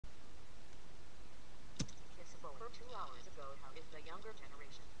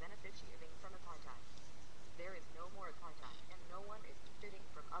There is no more apartheid, and no one is benefiting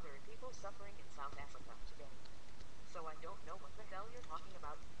from other people suffering in South Africa today. So I don't know what the hell you're talking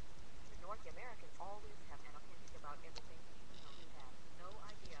about. The North Americans always have an opinion about everything, even though you have no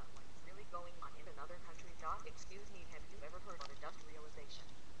idea what's really going on in another country. Excuse me, have you ever heard of industrialization,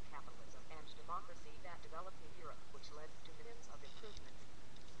 capitalism, and democracy that developed in Europe, which led to millions of improvements?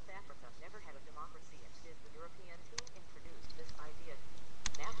 Africa never had a democracy, as did the Europeans who introduced this idea.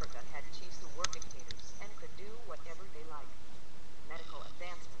 Africa had chiefs who were dictators and could do whatever they liked. Medical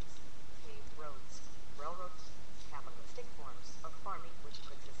advancements, paved roads, railroads, capitalistic forms of farming which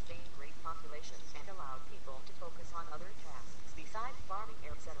could sustain great populations and allowed people to focus on other tasks besides farming,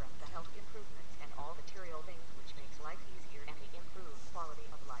 etc. The health improvements and all material things which makes life easier and the improved quality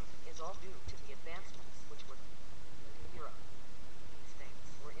of life is all due to the advancements which were in Europe. These things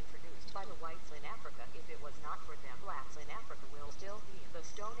were introduced by the whites in Africa. If it was not for them, blacks in Africa will still be in the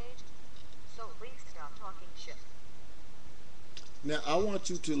Stone Age. So please stop talking shit. Now, I want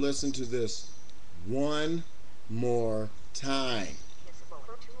you to listen to this one more time.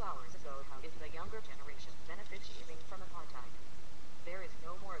 Ekisaboer 2 hours ago, how is the younger generation beneficiating from apartheid? There is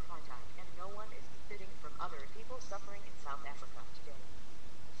no more apartheid, and no one is benefiting from other people suffering in South Africa today.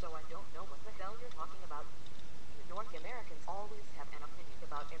 So I don't know what the hell you're talking about. The North Americans always have an opinion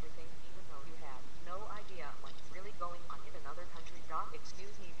about everything, even though you have no idea what's really going on in another country.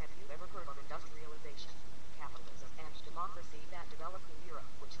 Excuse me, have you ever heard of industrialization, capitalism, and democracy that developed in Europe,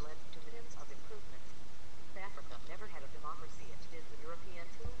 which led to millions of improvements? Africa never had a democracy. It is the Europeans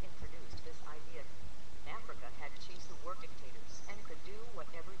who introduced this idea. Africa had chiefs who were dictators and could do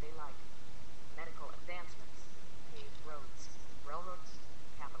whatever they liked. Medical advancements, paved roads, railroads,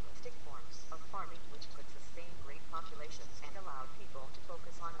 capitalistic forms of farming which could sustain great populations and allowed people to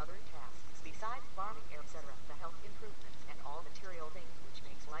focus on other tasks besides farming, etc. The health improvements and all material things which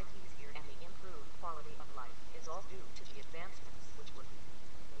makes life easier and the improved quality of life is all due to the advancements which were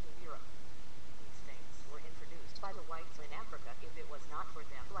made in Europe. These things were introduced by the whites in Africa. If it was not for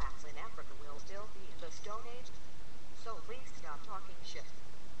them, blacks in Africa will still be in the Stone Age. So please stop talking shit.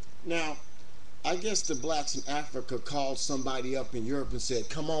 Now, I guess the blacks in Africa called somebody up in Europe and said,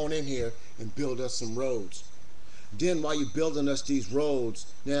 come on in here and build us some roads. Then while you're building us these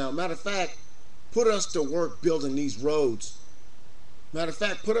roads, now, matter of fact, put us to work building these roads. Matter of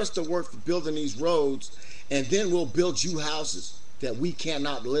fact, put us to work for building these roads, and then we'll build you houses that we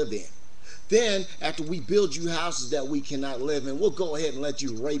cannot live in. Then, after we build you houses that we cannot live in, we'll go ahead and let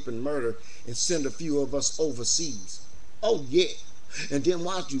you rape and murder and send a few of us overseas. Oh, yeah. And then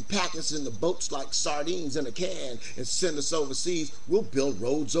while you pack us in the boats like sardines in a can and send us overseas, we'll build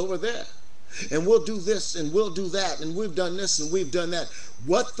roads over there. And we'll do this and we'll do that, and we've done this and we've done that.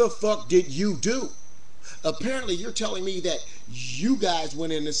 What the fuck did you do? Apparently, you're telling me that you guys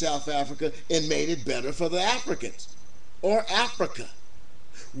went into South Africa and made it better for the Africans or Africa.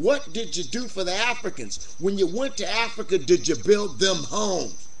 What did you do for the Africans? When you went to Africa, did you build them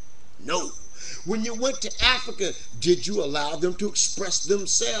homes? No. When you went to Africa, did you allow them to express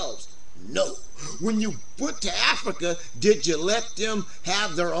themselves? No. When you went to Africa, did you let them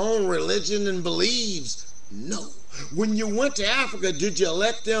have their own religion and beliefs? No. When you went to Africa, did you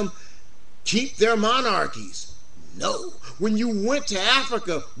let them keep their monarchies? No. When you went to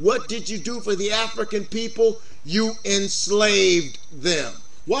Africa, what did you do for the African people? You enslaved them.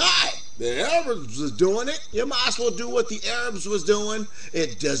 Why? The Arabs was doing it. You might as well do what the Arabs was doing.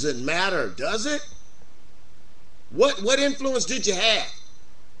 It doesn't matter, does it? What influence did you have?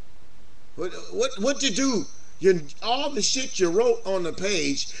 What you do? All the shit you wrote on the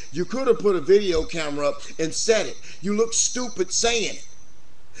page, you could have put a video camera up and said it. You look stupid saying it.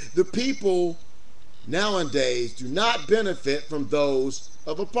 The people nowadays do not benefit from those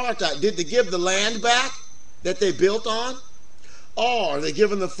of apartheid. Did they give the land back that they built on? Or are they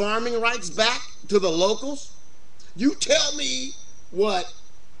giving the farming rights back to the locals? You tell me what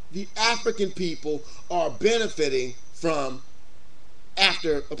the African people are benefiting from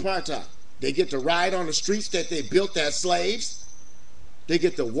after apartheid. They get to ride on the streets that they built as slaves. They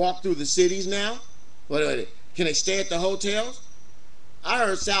get to walk through the cities now. What, can they stay at the hotels? I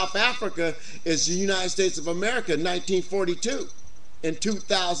heard South Africa is the United States of America in 1942 and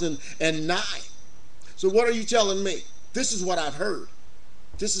 2009. So what are you telling me? This is what I've heard.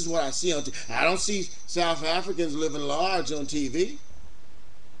 This is what I see on TV. I don't see South Africans living large on TV.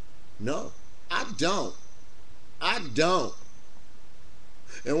 No, I don't. I don't.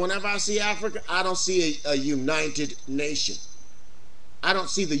 And whenever I see Africa, I don't see a united nation. I don't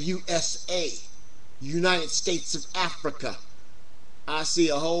see the USA, United States of Africa. I see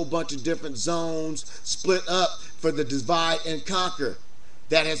a whole bunch of different zones split up for the divide and conquer.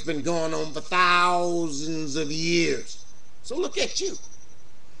 that has been going on for thousands of years. So look at you.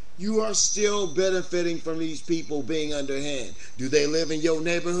 You are still benefiting from these people being underhand. Do they live in your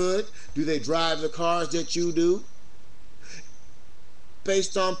neighborhood? Do they drive the cars that you do?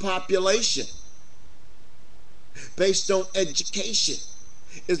 Based on population, based on education.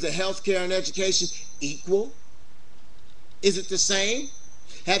 Is the healthcare and education equal? Is it the same?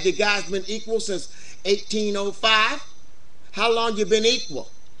 Have the guys been equal since 1805? How long you been equal?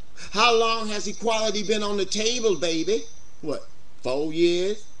 How long has equality been on the table, baby? What, 4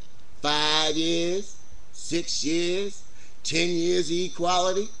 years? 5 years? 6 years? 10 years of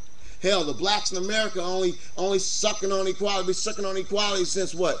equality? Hell, the blacks in America only sucking on equality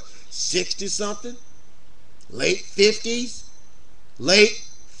since what, 60 something? Late 50s? Late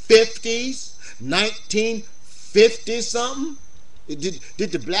 50s? 1950 something? Did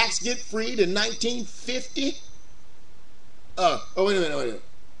the blacks get freed in 1950? Wait a minute.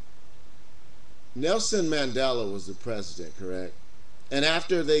 Nelson Mandela was the president, correct? And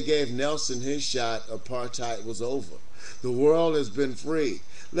after they gave Nelson his shot, apartheid was over. The world has been free.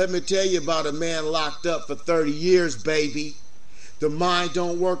 Let me tell you about a man locked up for 30 years, baby. The mind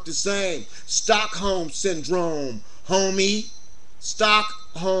don't work the same. Stockholm syndrome, homie.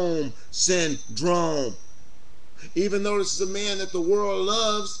 Stockholm syndrome. Even though this is a man that the world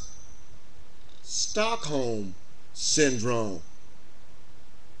loves, Stockholm syndrome.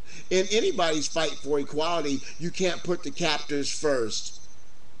 In anybody's fight for equality, you can't put the captors first.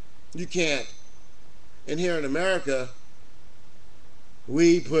 You can't. And here in America,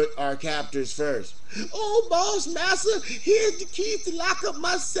 we put our captors first. Oh, boss, massa, here's the keys to lock up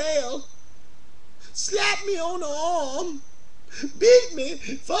my cell. Slap me on the arm. Beat me.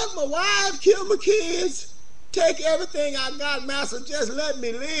 Fuck my wife. Kill my kids. Take everything I got, massa. Just let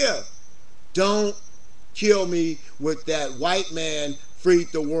me live. Don't kill me with that white man freed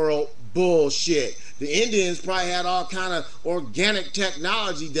the world bullshit. The Indians probably had all kind of organic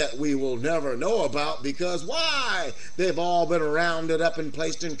technology that we will never know about, because why? They've all been rounded up and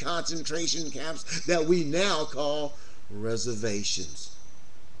placed in concentration camps that we now call reservations.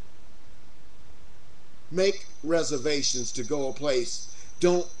 Make reservations to go a place.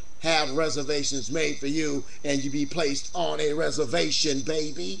 Don't have reservations made for you and you be placed on a reservation,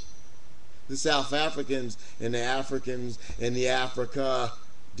 baby. The South Africans and the Africans and the Africa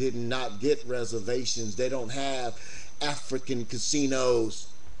did not get reservations. They don't have African casinos.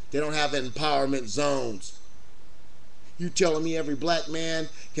 They don't have empowerment zones. You telling me every black man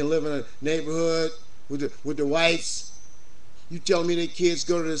can live in a neighborhood with the whites? You telling me the kids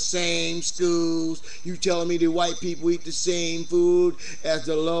go to the same schools? You telling me the white people eat the same food as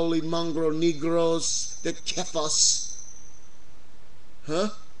the lowly mongrel Negroes, the kefas? Huh?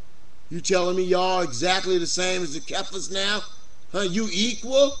 You telling me y'all exactly the same as the kefas now? Huh? You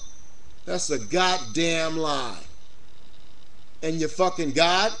equal? That's a goddamn lie. And your fucking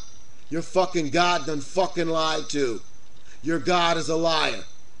God? Your fucking God done fucking lied too. Your God is a liar.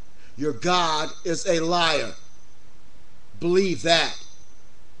 Your God is a liar. Believe that.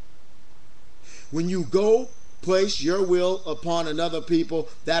 When you go place your will upon another people,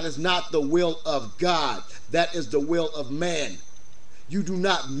 that is not the will of God. That is the will of man. You do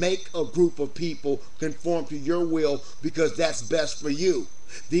not make a group of people conform to your will because that's best for you.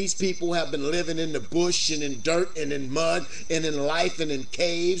 These people have been living in the bush and in dirt and in mud and in life and in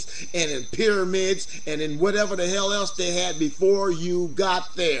caves and in pyramids and in whatever the hell else they had before you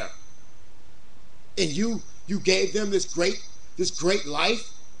got there. And you gave them this great life,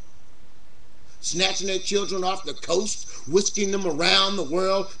 snatching their children off the coast, whisking them around the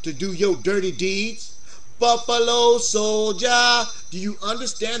world to do your dirty deeds. Buffalo Soldier, do you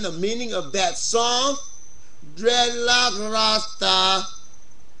understand the meaning of that song? Dreadlock Rasta.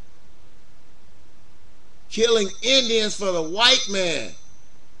 Killing Indians for the white man,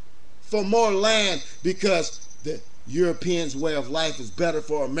 for more land, because the Europeans' way of life is better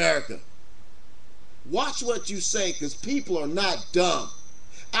for America. Watch what you say, because people are not dumb.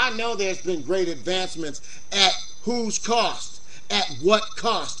 I know there's been great advancements at whose cost, at what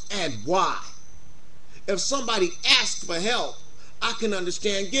cost, and why. If somebody asks for help, I can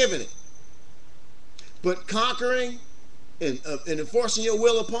understand giving it. But conquering and enforcing your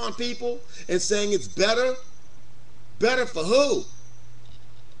will upon people and saying it's better for who?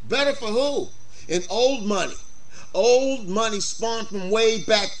 Better for who? And old money spawned from way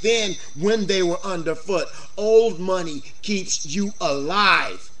back then when they were underfoot. Old money keeps you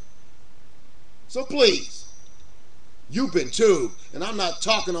alive. So please, you've been tubed, and I'm not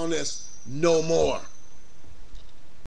talking on this no more.